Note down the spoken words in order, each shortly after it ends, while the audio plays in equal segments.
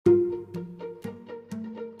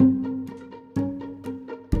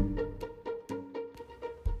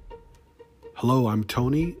Hello, I'm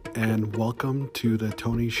Tony, and welcome to the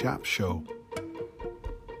Tony Shap Show.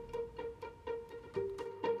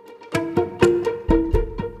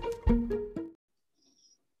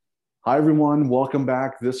 Hi, everyone. Welcome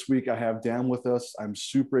back. This week I have Dan with us. I'm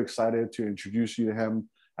super excited to introduce you to him.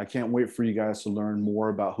 I can't wait for you guys to learn more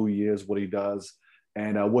about who he is, what he does.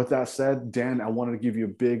 And with that said, Dan, I wanted to give you a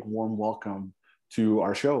big, warm welcome to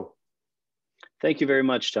our show. Thank you very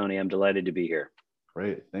much, Tony. I'm delighted to be here.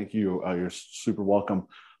 Great. Thank you. You're super welcome.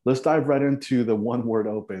 Let's dive right into the one word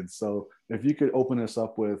open. So if you could open us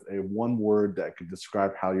up with a one word that could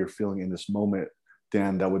describe how you're feeling in this moment,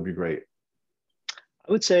 Dan, that would be great.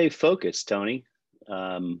 I would say focus, Tony.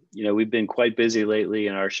 We've been quite busy lately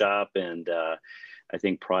in our shop, and I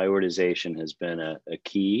think prioritization has been a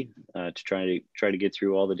key to try to get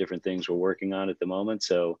through all the different things we're working on at the moment.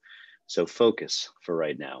 So focus for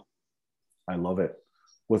right now. I love it.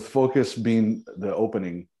 With focus being the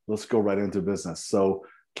opening, let's go right into business. So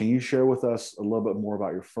can you share with us a little bit more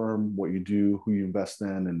about your firm, what you do, who you invest in,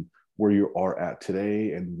 and where you are at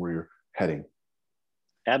today and where you're heading?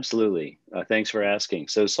 Absolutely. Thanks for asking.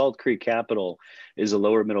 So Salt Creek Capital is a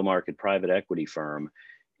lower middle market private equity firm,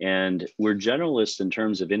 and we're generalists in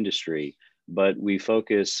terms of industry, but we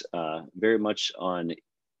focus very much on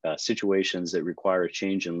situations that require a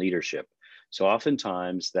change in leadership. So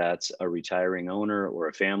oftentimes that's a retiring owner or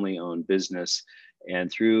a family-owned business,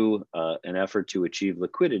 and through an effort to achieve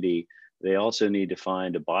liquidity, they also need to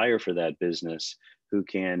find a buyer for that business who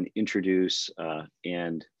can introduce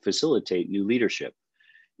and facilitate new leadership.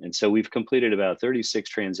 And so we've completed about 36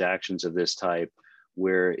 transactions of this type,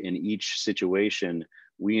 where in each situation,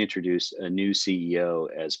 we introduce a new CEO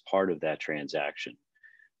as part of that transaction.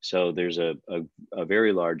 So there's a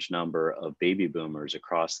very large number of baby boomers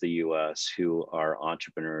across the US who are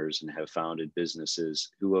entrepreneurs and have founded businesses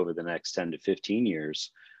who over the next 10 to 15 years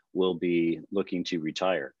will be looking to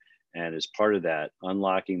retire. And as part of that,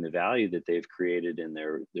 unlocking the value that they've created in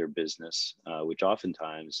their business, which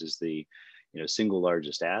oftentimes is the single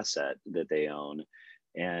largest asset that they own.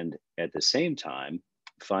 And at the same time,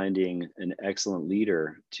 finding an excellent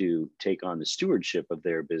leader to take on the stewardship of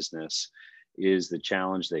their business is the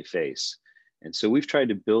challenge they face. And so we've tried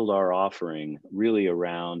to build our offering really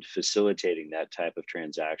around facilitating that type of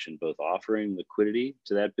transaction, both offering liquidity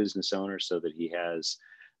to that business owner so that he has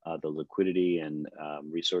the liquidity and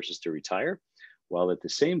resources to retire, while at the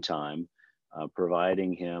same time,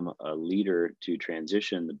 providing him a leader to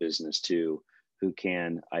transition the business to, who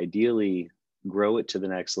can ideally grow it to the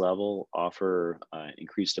next level, offer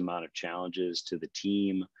increased amount of challenges to the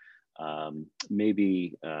team,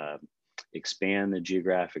 maybe expand the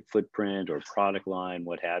geographic footprint or product line,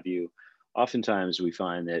 what have you. Oftentimes we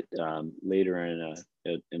find that later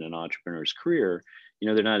in an entrepreneur's career,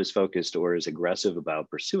 they're not as focused or as aggressive about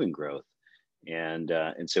pursuing growth. And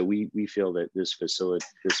so we feel that this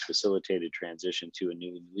facilitated transition to a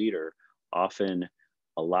new leader often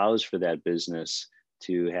allows for that business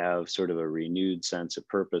to have sort of a renewed sense of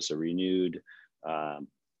purpose, a renewed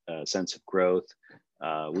sense of growth,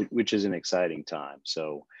 which is an exciting time.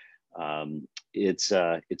 So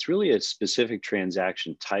it's really a specific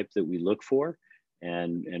transaction type that we look for.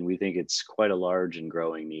 And we think it's quite a large and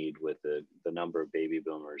growing need with the number of baby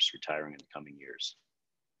boomers retiring in the coming years.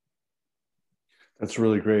 That's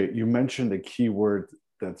really great. You mentioned a key word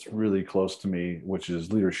that's really close to me, which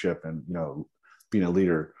is leadership and being a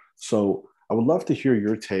leader. So I would love to hear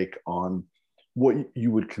your take on what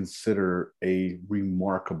you would consider a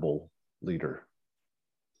remarkable leader.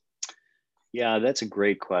 Yeah, that's a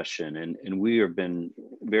great question. And we have been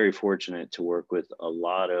very fortunate to work with a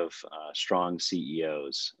lot of strong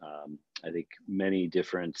CEOs. I think many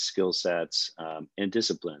different skill sets and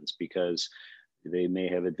disciplines, because they may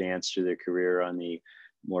have advanced through their career on the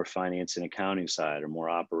more finance and accounting side, or more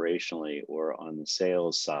operationally, or on the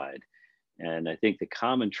sales side. And I think the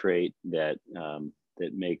common trait that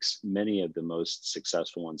makes many of the most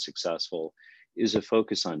successful ones successful is a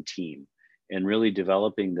focus on team, and really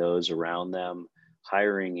developing those around them,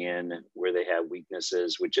 hiring in where they have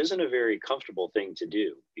weaknesses, which isn't a very comfortable thing to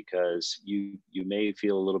do, because you may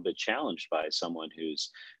feel a little bit challenged by someone who's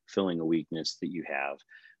filling a weakness that you have.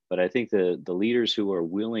 But I think the leaders who are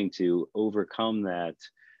willing to overcome that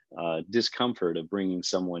discomfort of bringing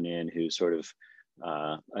someone in who sort of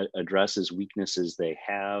addresses weaknesses they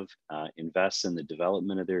have, invests in the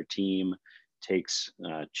development of their team, takes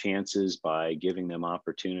chances by giving them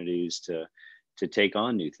opportunities to take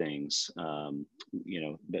on new things.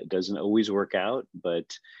 That doesn't always work out, but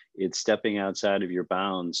it's stepping outside of your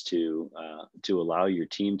bounds to allow your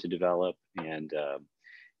team to develop. And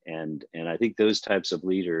I think those types of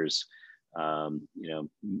leaders,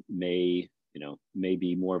 may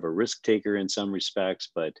maybe more of a risk taker in some respects,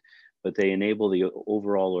 but they enable the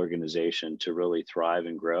overall organization to really thrive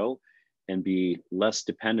and grow and be less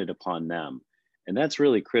dependent upon them. And that's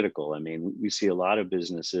really critical. I mean, we see a lot of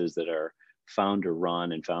businesses that are founder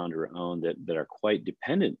run and founder owned that are quite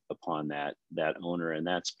dependent upon that owner. And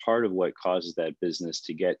that's part of what causes that business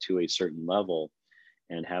to get to a certain level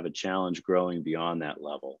and have a challenge growing beyond that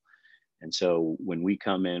level. And so when we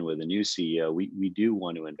come in with a new CEO, we do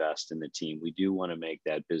want to invest in the team. We do want to make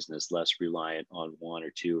that business less reliant on one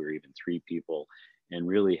or two or even three people, and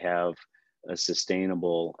really have a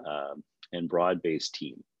sustainable and broad-based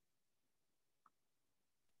team.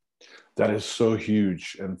 That is so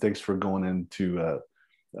huge. And thanks for going into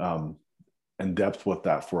in depth with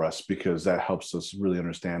that for us, because that helps us really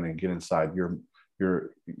understand and get inside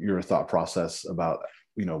your thought process about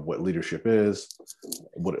what leadership is,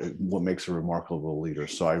 what makes a remarkable leader.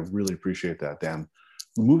 So I really appreciate that, Dan.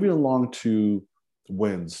 Moving along to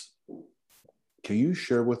wins, can you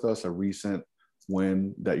share with us a recent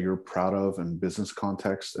win that you're proud of in business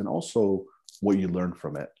context, and also what you learned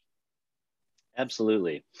from it?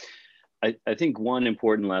 Absolutely. I think one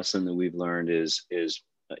important lesson that we've learned is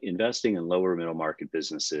investing in lower middle market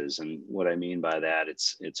businesses. And what I mean by that,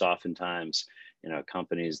 it's oftentimes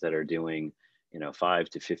companies that are doing 5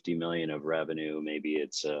 to 50 million of revenue. Maybe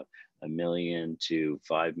it's a million to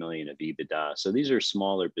 5 million of EBITDA. So these are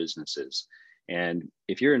smaller businesses. And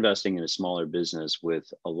if you're investing in a smaller business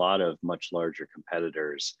with a lot of much larger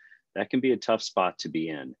competitors, that can be a tough spot to be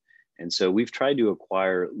in. And so we've tried to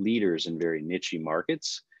acquire leaders in very niche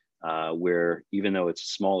markets where, even though it's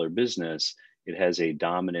a smaller business, it has a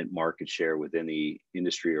dominant market share within the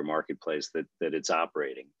industry or marketplace that it's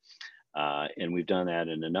operating. And we've done that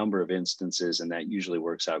in a number of instances, and that usually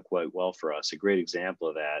works out quite well for us. A great example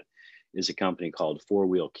of that is a company called 4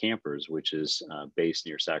 Wheel Campers, which is based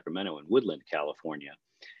near Sacramento in Woodland, California.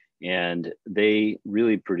 And they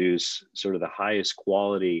really produce sort of the highest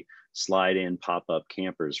quality slide-in pop-up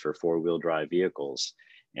campers for 4-wheel drive vehicles.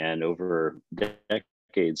 And over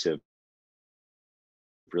decades have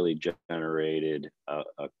really generated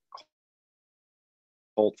a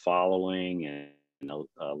cult following and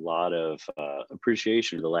a lot of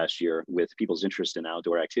appreciation in the last year with people's interest in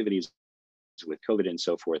outdoor activities with COVID and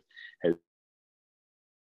so forth has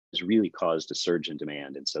really caused a surge in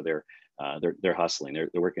demand. And so they're hustling. They're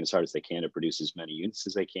working as hard as they can to produce as many units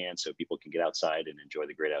as they can so people can get outside and enjoy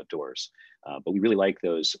the great outdoors. But we really like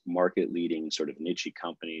those market leading sort of niche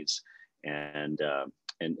companies. And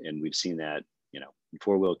we've seen that, in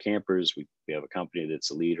 4-wheel campers, we have a company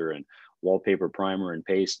that's a leader in wallpaper primer and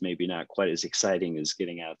paste, maybe not quite as exciting as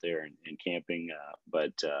getting out there and camping,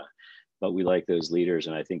 but we like those leaders.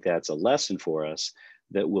 And I think that's a lesson for us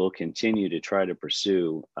that we'll continue to try to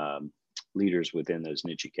pursue leaders within those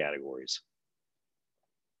niche categories.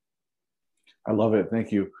 I love it.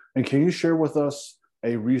 Thank you. And can you share with us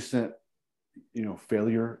a recent,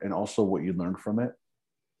 failure and also what you learned from it?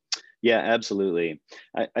 Yeah, absolutely.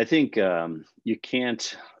 I think you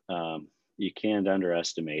can't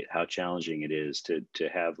underestimate how challenging it is to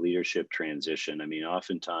have leadership transition. I mean,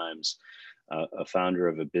 oftentimes a founder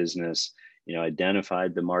of a business,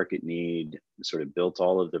 identified the market need, sort of built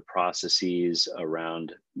all of the processes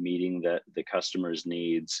around meeting the customer's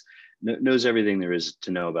needs, knows everything there is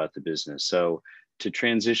to know about the business. So to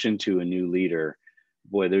transition to a new leader,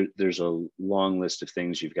 boy, there's a long list of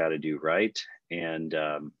things you've got to do right. And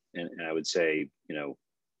I would say,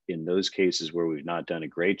 in those cases where we've not done a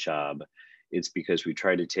great job, it's because we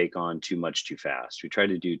try to take on too much too fast. We try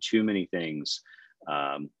to do too many things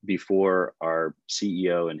before our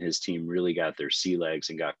CEO and his team really got their sea legs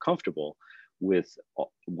and got comfortable with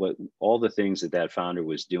all the things that founder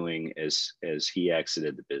was doing as he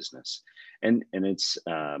exited the business. And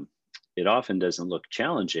it often doesn't look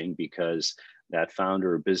challenging because that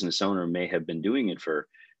founder or business owner may have been doing it for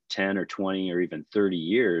 10 or 20 or even 30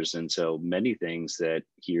 years. And so many things that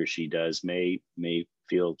he or she does may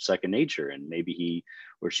feel second nature, and maybe he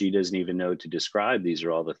or she doesn't even know to describe these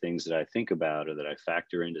are all the things that I think about or that I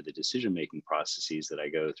factor into the decision-making processes that I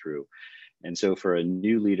go through. And so for a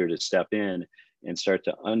new leader to step in and start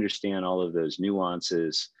to understand all of those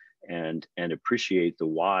nuances and appreciate the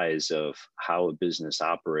whys of how a business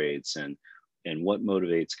operates and what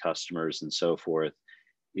motivates customers and so forth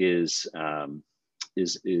is not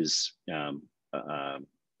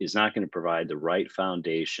going to provide the right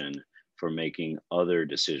foundation for making other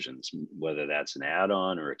decisions, whether that's an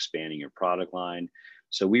add-on or expanding your product line.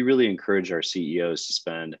 So we really encourage our CEOs to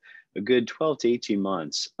spend a good 12 to 18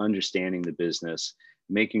 months understanding the business,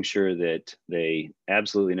 making sure that they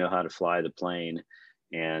absolutely know how to fly the plane,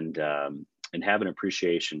 and and have an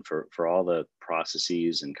appreciation for all the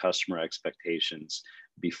processes and customer expectations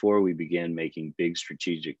before we begin making big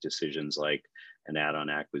strategic decisions like an add-on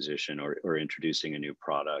acquisition or introducing a new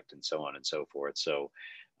product and so on and so forth. So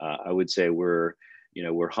I would say we're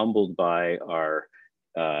humbled by our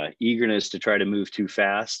eagerness to try to move too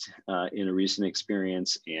fast in a recent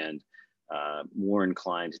experience, and more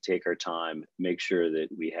inclined to take our time, make sure that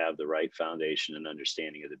we have the right foundation and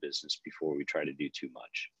understanding of the business before we try to do too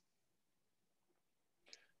much.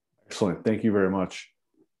 Excellent. Thank you very much.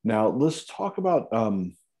 Now let's talk about,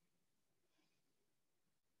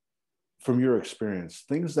 from your experience,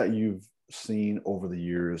 things that you've seen over the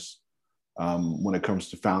years when it comes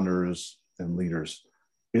to founders and leaders.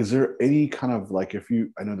 Is there any kind of like,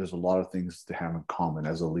 I know there's a lot of things to have in common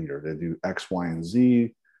as a leader. They do X, Y, and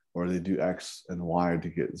Z, or they do X and Y to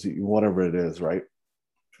get Z, whatever it is, right?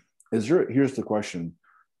 Here's the question.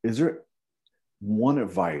 Is there one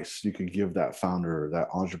advice you could give that founder, that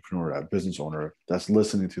entrepreneur, that business owner that's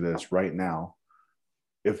listening to this right now?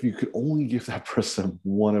 If you could only give that person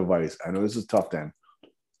one advice, I know this is tough, Dan.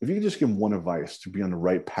 If you could just give them one advice to be on the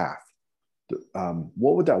right path,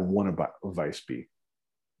 what would that one advice be?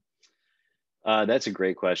 That's a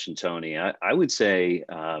great question, Tony. I would say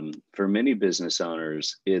for many business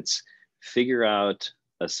owners, it's figure out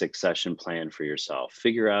a succession plan for yourself.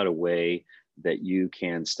 Figure out a way that you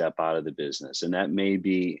can step out of the business. And that may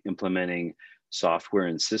be implementing software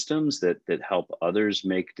and systems that help others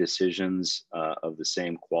make decisions of the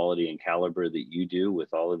same quality and caliber that you do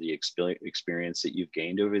with all of the experience that you've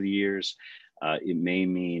gained over the years. It may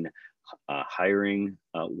mean hiring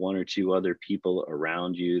one or two other people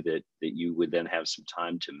around you that you would then have some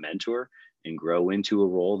time to mentor and grow into a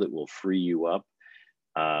role that will free you up.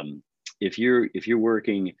 If you're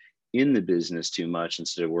working in the business too much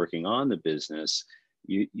instead of working on the business,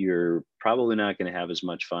 you're probably not going to have as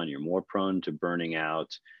much fun. You're more prone to burning out.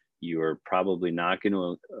 You're probably not going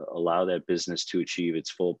to allow that business to achieve its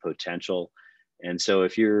full potential. And so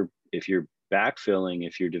if you're backfilling,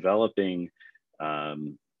 if you're developing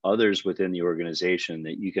others within the organization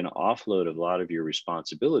that you can offload a lot of your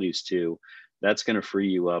responsibilities to, that's going to free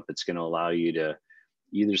you up. It's going to allow you to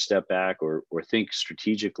either step back or think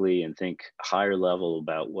strategically and think higher level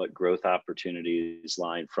about what growth opportunities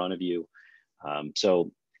lie in front of you.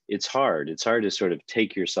 So it's hard. It's hard to sort of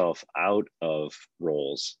take yourself out of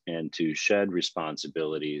roles and to shed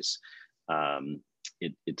responsibilities.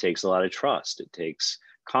 It takes a lot of trust. It takes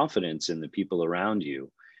confidence in the people around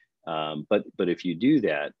you. But if you do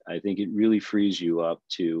that, I think it really frees you up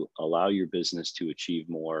to allow your business to achieve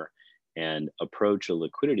more and approach a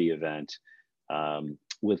liquidity event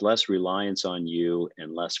with less reliance on you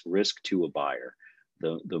and less risk to a buyer.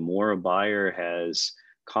 The more a buyer has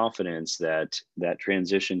confidence that that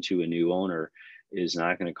transition to a new owner is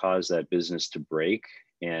not going to cause that business to break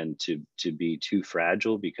and to be too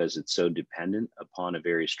fragile because it's so dependent upon a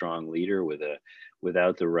very strong leader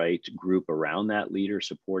without the right group around that leader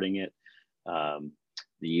supporting it,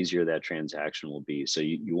 the easier that transaction will be. So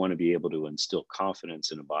you want to be able to instill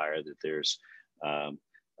confidence in a buyer that there's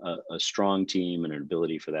a strong team and an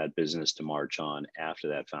ability for that business to march on after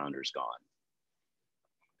that founder's gone.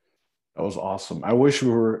 That was awesome. I wish we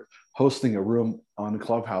were hosting a room on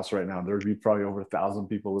Clubhouse right now. There'd be probably over 1,000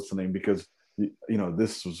 people listening because,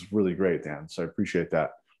 this was really great, Dan. So I appreciate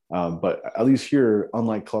that. But at least here,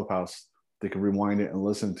 unlike Clubhouse, they can rewind it and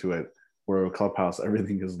listen to it, where Clubhouse,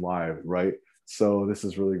 everything is live, right? So this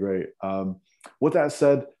is really great. With that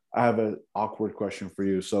said, I have an awkward question for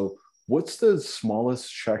you. So what's the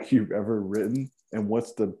smallest check you've ever written? And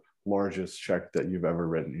what's the largest check that you've ever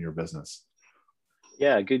written in your business?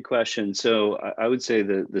 Yeah, good question. So I would say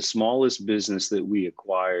the smallest business that we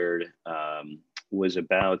acquired was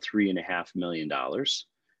about $3.5 million.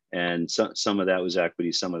 And some of that was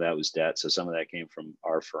equity, some of that was debt. So some of that came from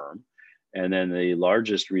our firm. And then the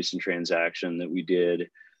largest recent transaction that we did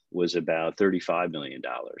was about $35 million.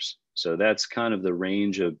 So that's kind of the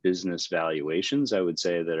range of business valuations, I would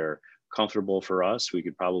say, that are comfortable for us. We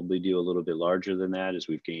could probably do a little bit larger than that as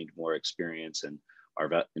we've gained more experience and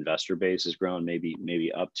our investor base has grown,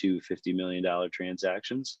 maybe up to $50 million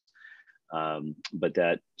transactions. But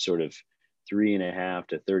that sort of $3.5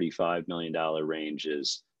 to $35 million range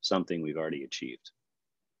is something we've already achieved.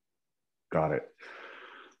 Got it.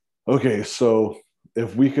 Okay, so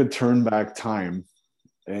if we could turn back time,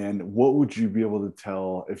 and what would you be able to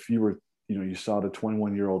tell if you were, you saw the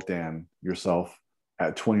 21-year-old Dan yourself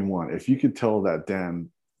at 21? If you could tell that Dan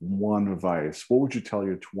one advice, what would you tell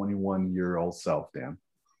your 21-year-old self, Dan?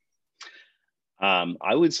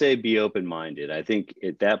 I would say be open-minded. I think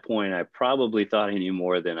at that point, I probably thought I knew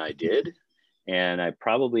more than I did. And I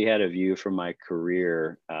probably had a view from my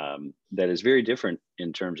career that is very different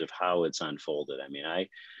in terms of how it's unfolded. I mean,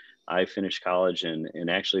 I finished college and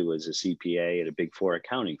actually was a CPA at a Big Four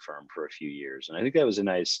accounting firm for a few years. And I think that was a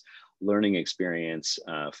nice learning experience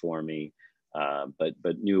for me,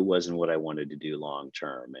 but knew it wasn't what I wanted to do long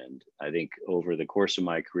term. And I think over the course of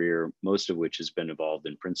my career, most of which has been involved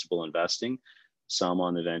in principal investing, some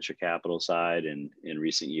on the venture capital side, and in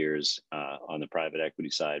recent years on the private equity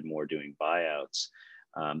side, more doing buyouts.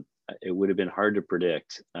 It would have been hard to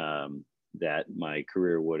predict that my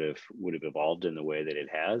career would have evolved in the way that it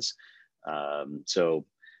has. So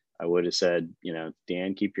I would have said,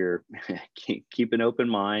 Dan, keep keep an open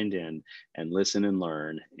mind and listen and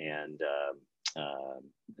learn, and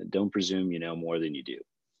don't presume you know more than you do.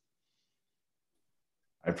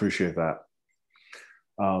 I appreciate that.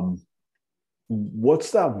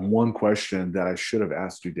 What's that one question that I should have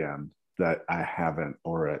asked you, Dan, that I haven't,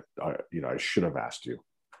 or I should have asked you?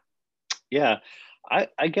 Yeah,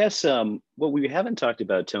 I guess what we haven't talked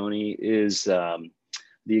about, Tony, is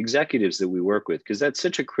the executives that we work with, because that's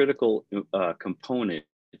such a critical component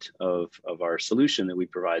of our solution that we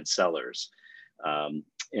provide sellers.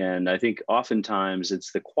 And I think oftentimes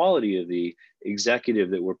it's the quality of the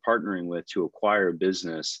executive that we're partnering with to acquire a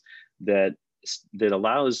business that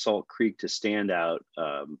allows Salt Creek to stand out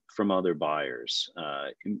from other buyers.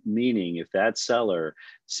 Meaning, if that seller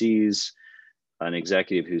sees an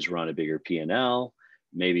executive who's run a bigger P&L,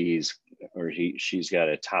 maybe she's got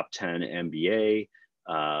a top 10 MBA,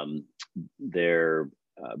 they're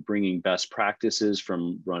bringing best practices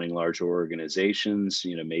from running larger organizations.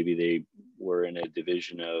 Maybe they were in a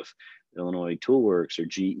division of Illinois Toolworks or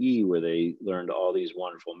GE, where they learned all these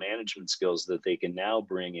wonderful management skills that they can now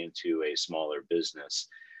bring into a smaller business.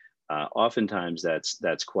 Oftentimes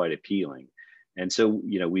that's quite appealing. And so,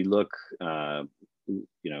 we look,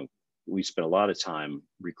 we spend a lot of time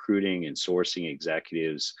recruiting and sourcing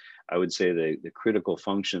executives. I would say the critical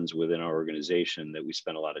functions within our organization that we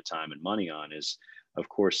spend a lot of time and money on is, of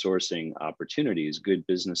course, sourcing opportunities, good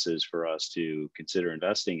businesses for us to consider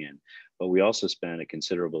investing in. But we also spend a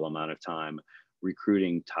considerable amount of time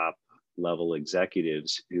recruiting top level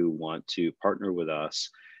executives who want to partner with us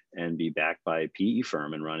and be backed by a PE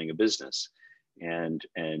firm and running a business. And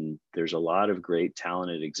there's a lot of great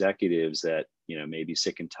talented executives that, may be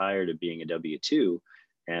sick and tired of being a W-2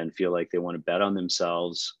 and feel like they want to bet on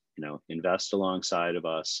themselves, invest alongside of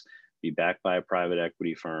us, be backed by a private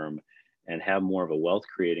equity firm, and have more of a wealth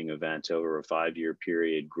creating event over a 5-year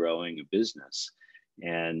period growing a business.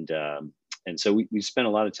 And so we spend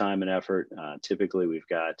a lot of time and effort. Typically, we've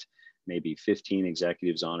got maybe 15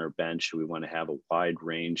 executives on our bench. We want to have a wide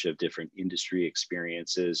range of different industry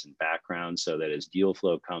experiences and backgrounds, so that as deal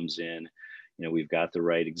flow comes in, we've got the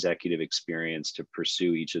right executive experience to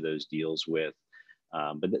pursue each of those deals with.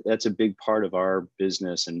 But that's a big part of our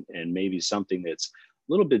business, and maybe something that's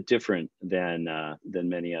a little bit different than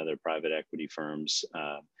many other private equity firms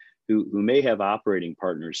who may have operating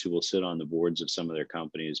partners who will sit on the boards of some of their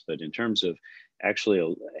companies. But in terms of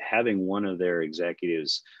actually having one of their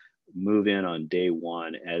executives move in on day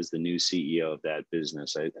one as the new CEO of that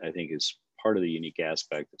business, I think is part of the unique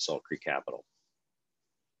aspect of Salt Creek Capital.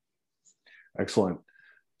 Excellent.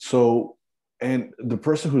 So, and the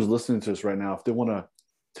person who's listening to this right now, if they want to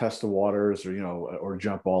test the waters or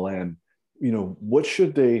jump all in, what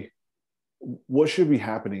should be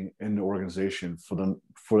happening in the organization for them,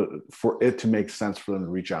 for it to make sense for them to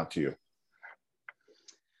reach out to you?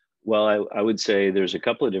 Well, I would say there's a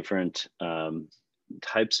couple of different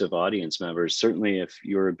types of audience members. Certainly, if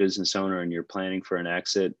you're a business owner and you're planning for an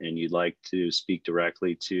exit and you'd like to speak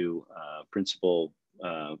directly to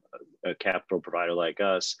a capital provider like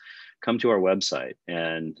us, come to our website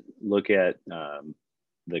and look at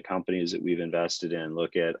the companies that we've invested in,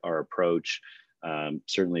 look at our approach,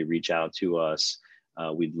 certainly reach out to us.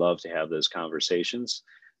 We'd love to have those conversations.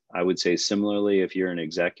 I would say similarly, if you're an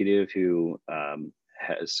executive who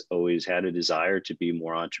has always had a desire to be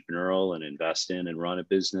more entrepreneurial and invest in and run a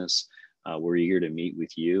business, we're eager to meet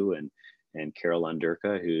with you. And Carol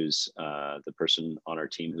Underka, who's the person on our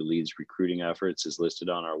team who leads recruiting efforts, is listed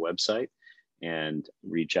on our website. And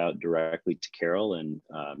reach out directly to Carol, and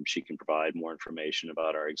she can provide more information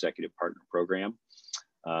about our executive partner program.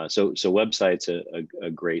 So website's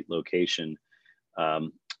a great location.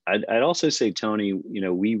 I'd also say, Tony,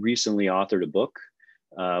 we recently authored a book,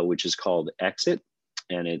 which is called Exit,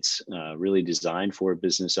 and it's really designed for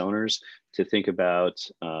business owners to think about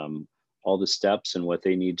all the steps and what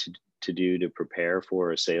they need to do to prepare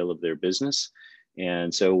for a sale of their business.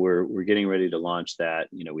 And so we're getting ready to launch that.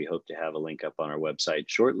 We hope to have a link up on our website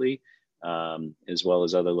shortly. as well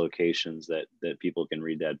as other locations that people can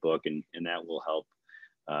read that book, and that will help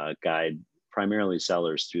guide primarily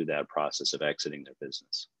sellers through that process of exiting their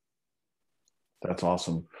business. That's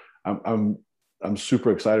awesome. I'm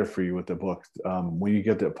super excited for you with the book. When you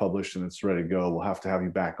get that published and it's ready to go, we'll have to have you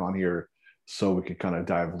back on here so we can kind of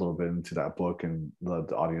dive a little bit into that book and let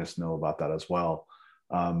the audience know about that as well.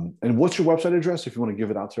 And what's your website address if you want to give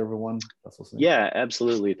it out to everyone that's listening? Yeah,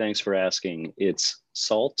 absolutely. Thanks for asking. It's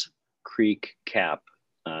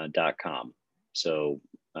saltcreekcap.com. So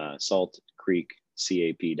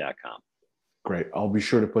saltcreekcap.com. Great. I'll be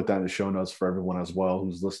sure to put that in the show notes for everyone as well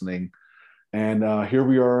who's listening. And here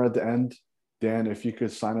we are at the end. Dan, if you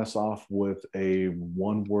could sign us off with a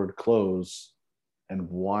one-word close and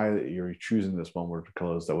why you're choosing this one-word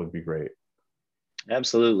close, that would be great.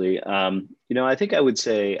 Absolutely. I think I would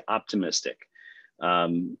say optimistic.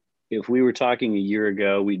 If we were talking a year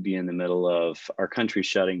ago, we'd be in the middle of our country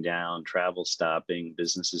shutting down, travel stopping,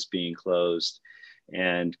 businesses being closed,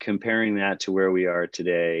 and comparing that to where we are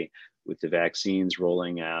today with the vaccines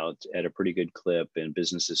rolling out at a pretty good clip and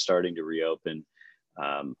businesses starting to reopen.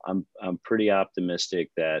 I'm pretty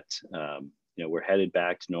optimistic that we're headed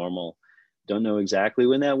back to normal. Don't know exactly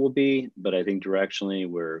when that will be, but I think directionally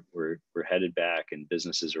we're headed back, and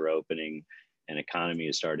businesses are opening, and economy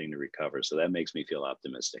is starting to recover. So that makes me feel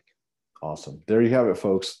optimistic. Awesome. There you have it,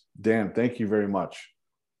 folks. Dan, thank you very much.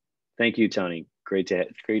 Thank you, Tony. Great to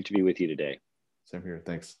be with you today. Same here.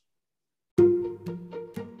 Thanks.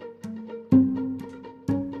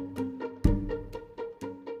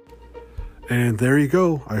 And there you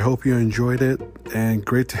go. I hope you enjoyed it, and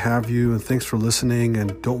great to have you, and thanks for listening,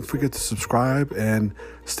 and don't forget to subscribe and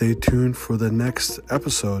stay tuned for the next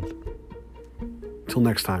episode. Till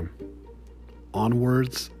next time,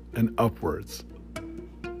 onwards and upwards.